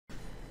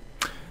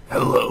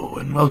Hello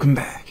and welcome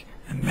back,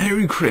 and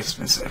Merry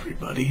Christmas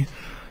everybody.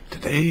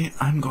 Today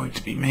I'm going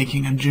to be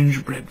making a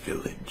gingerbread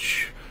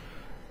village,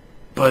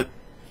 but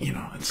you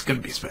know, it's gonna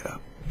be sped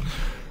up.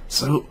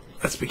 So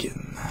let's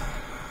begin.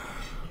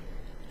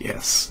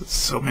 Yes,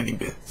 so many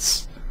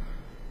bits.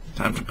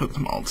 Time to put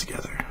them all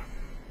together.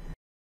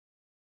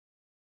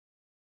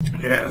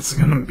 Yeah, it's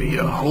gonna be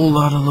a whole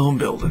lot of little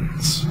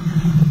buildings,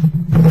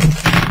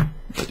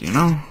 but you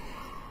know,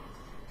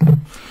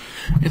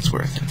 it's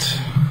worth it.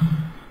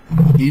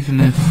 Even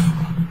if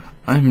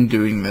I'm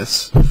doing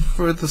this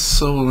for the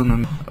soul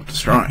and of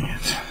destroying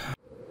it.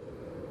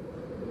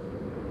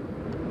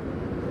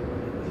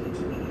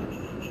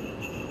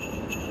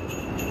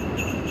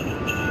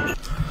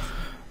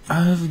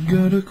 I've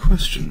got a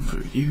question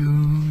for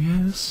you,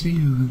 yes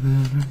you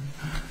there.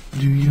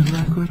 Do you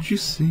like what you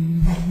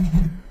see?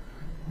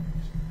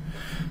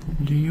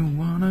 Do you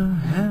wanna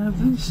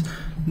have this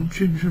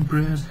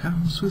gingerbread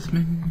house with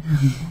me?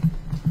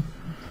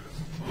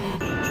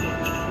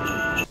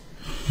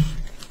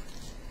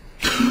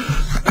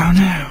 Oh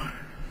no!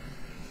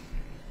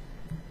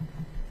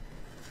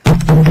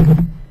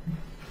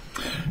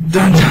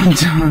 Dun dun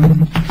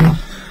dun!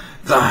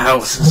 The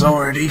house is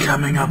already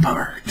coming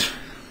apart.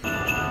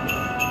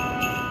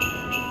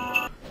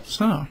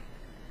 So,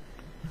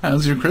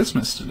 how's your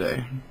Christmas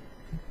today?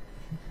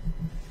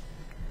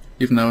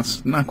 Even though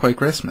it's not quite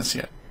Christmas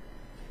yet.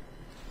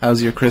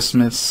 How's your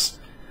Christmas,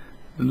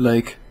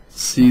 like,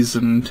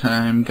 season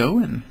time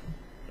going?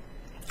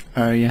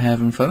 Are you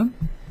having fun?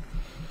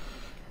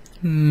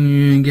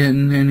 You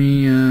getting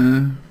any,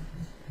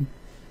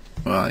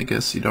 well, I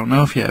guess you don't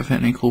know if you have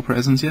any cool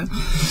presents yet.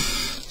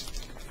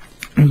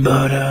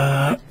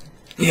 But,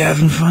 you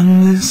having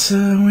fun this,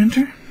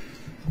 winter?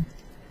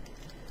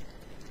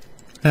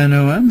 I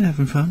know I'm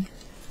having fun.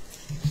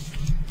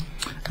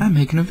 I'm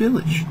making a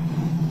village.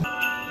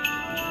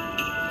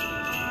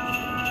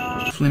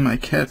 Hopefully my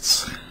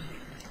cats,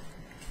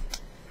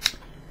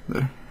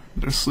 they're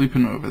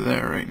sleeping over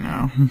there right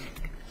now.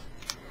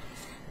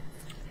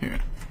 Here.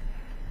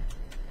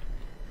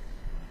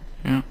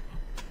 Yeah,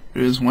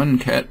 there's one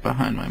cat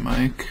behind my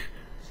mic,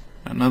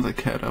 another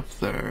cat up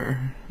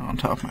there on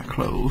top of my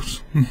clothes.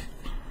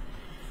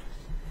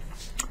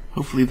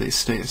 Hopefully they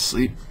stay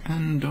asleep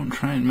and don't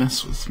try and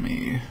mess with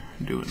me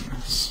doing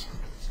this,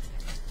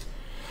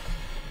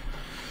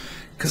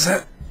 'cause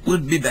that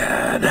would be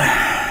bad.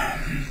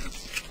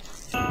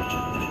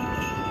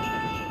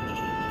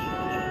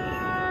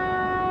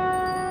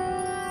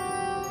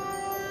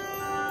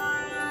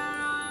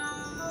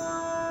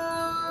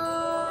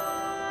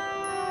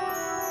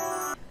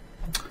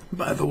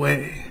 By the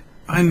way,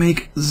 I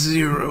make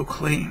zero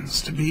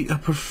claims to be a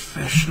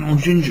professional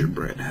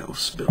gingerbread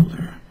house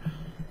builder.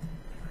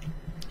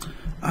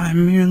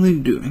 I'm merely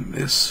doing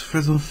this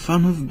for the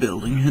fun of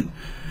building it,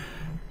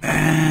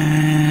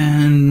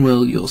 and,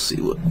 well, you'll see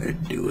what I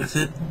do with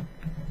it.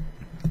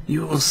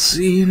 You will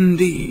see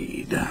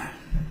indeed.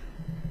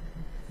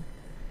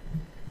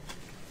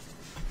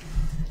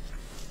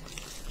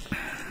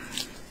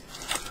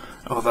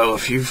 Although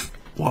if you've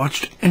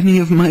watched any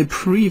of my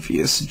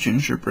previous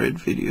gingerbread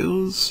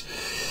videos,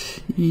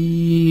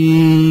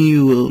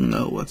 you will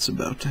know what's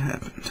about to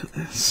happen to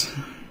this.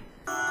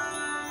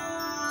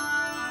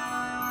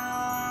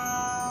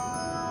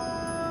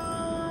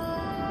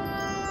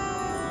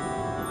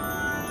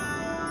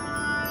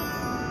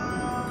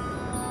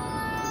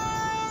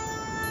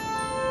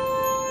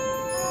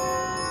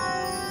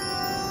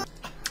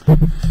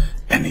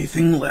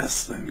 Anything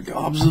less than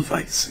gobs of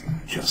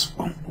icing just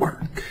won't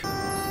work.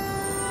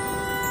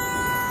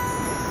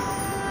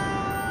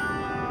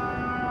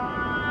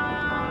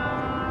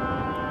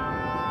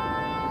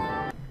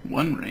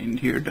 One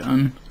reindeer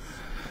done,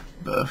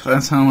 but if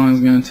that's how long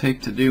it's going to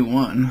take to do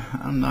one,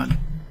 I'm not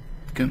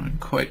going to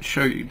quite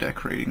show you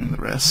decorating the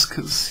rest,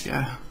 because,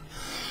 yeah,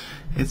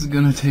 it's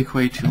going to take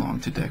way too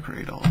long to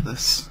decorate all of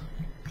this.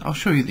 I'll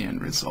show you the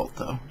end result,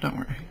 though, don't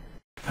worry.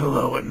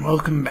 Hello and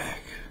welcome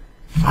back.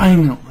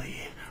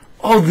 Finally,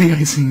 all the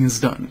icing is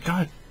done.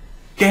 God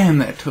damn,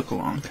 that took a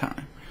long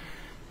time.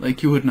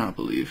 Like, you would not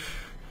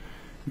believe.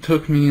 It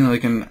took me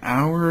like an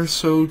hour or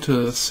so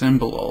to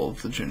assemble all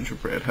of the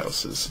gingerbread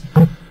houses,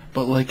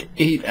 but like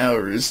 8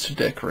 hours to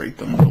decorate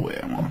them the way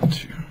I want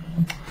to.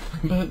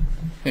 But,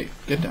 hey,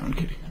 get down,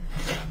 kitty.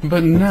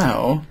 But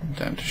now,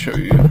 time to show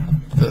you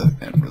the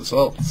end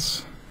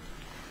results.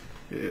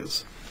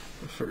 Here's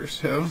the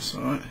first house.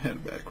 Oh,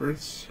 head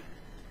backwards.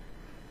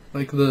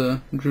 Like the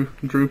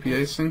droopy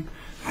icing.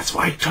 That's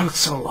why it took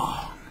so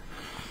long.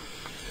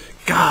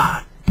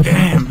 God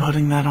damn,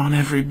 putting that on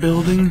every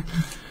building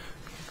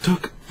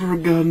took for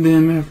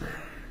goddamn ever.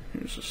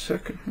 Here's the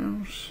second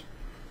house.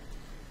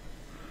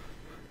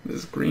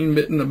 This green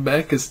bit in the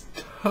back is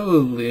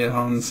totally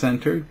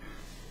on-centered.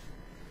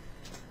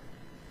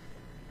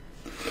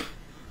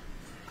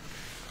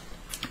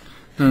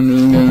 And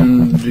I'm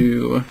going to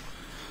do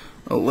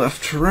a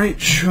left to right,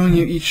 showing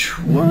you each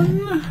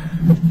one.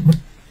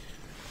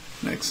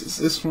 Next is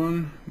this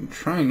one. I'm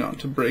trying not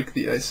to break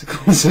the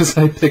icicles as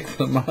I pick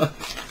them up.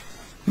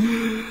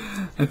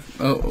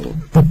 Oh,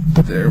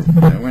 there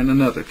went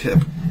another tip.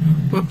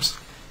 Whoops.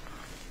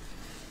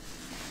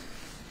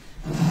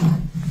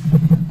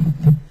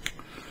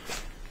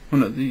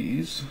 One of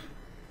these,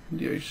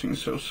 the icing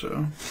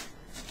so-so.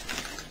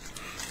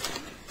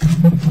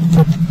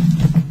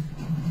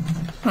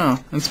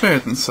 Oh, it's better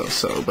than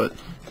so-so, but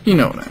you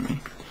know what I mean.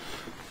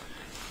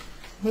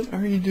 What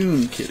are you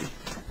doing, kitty?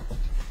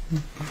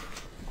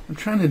 I'm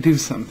trying to do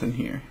something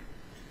here.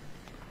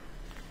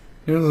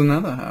 Here's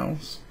another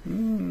house. I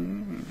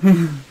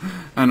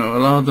know, a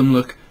lot of them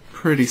look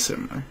pretty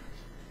similar.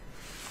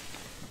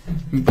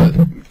 But,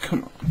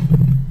 come on.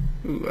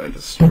 Ooh, I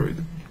destroyed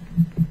the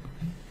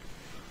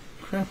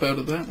crap out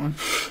of that one.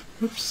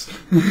 Oops.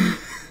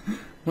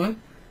 What?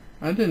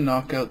 I didn't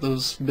knock out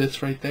those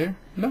bits right there.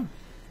 No.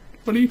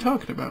 What are you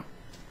talking about?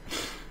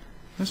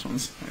 This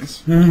one's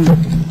nice.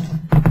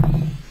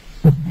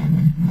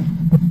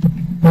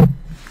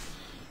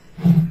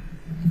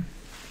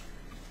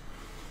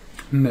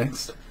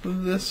 Next,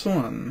 this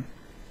one.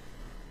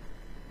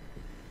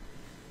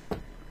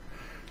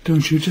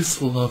 Don't you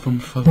just love them,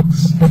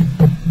 folks?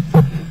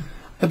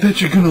 I bet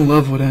you're gonna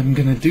love what I'm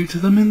gonna do to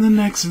them in the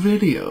next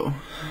video.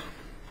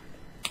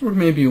 Or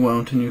maybe you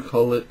won't and you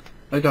call it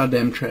a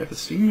goddamn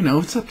travesty. You know,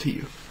 it's up to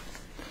you.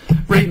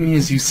 Rate me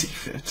as you see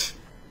fit.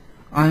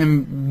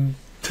 I'm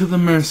to the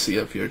mercy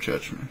of your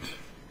judgment.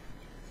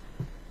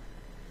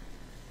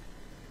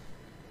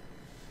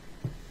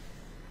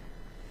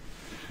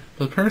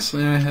 But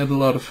personally, I had a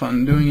lot of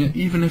fun doing it,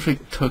 even if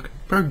it took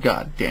for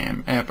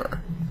goddamn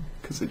ever.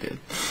 Because it did.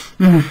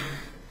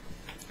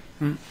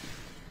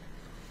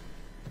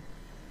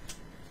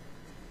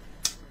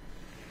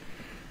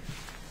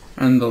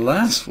 And the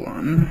last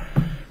one,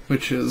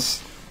 which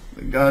is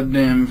the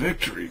goddamn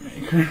victory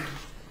maker,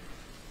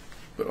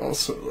 but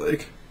also,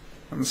 like,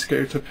 I'm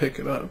scared to pick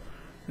it up,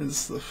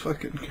 is the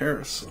fucking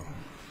carousel.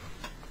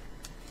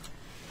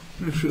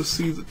 If you'll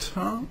see the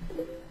top,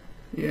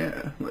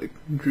 yeah, like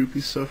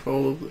droopy stuff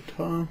all over the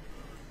top,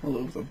 all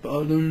over the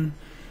bottom,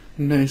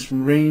 nice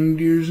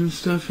reindeers and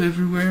stuff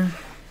everywhere.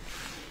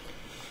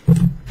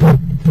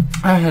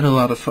 I had a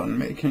lot of fun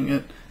making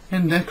it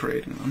and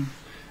decorating them,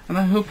 and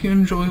I hope you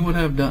enjoy what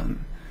I've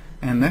done.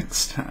 And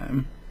next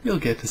time, you'll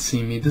get to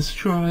see me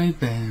destroy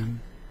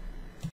them.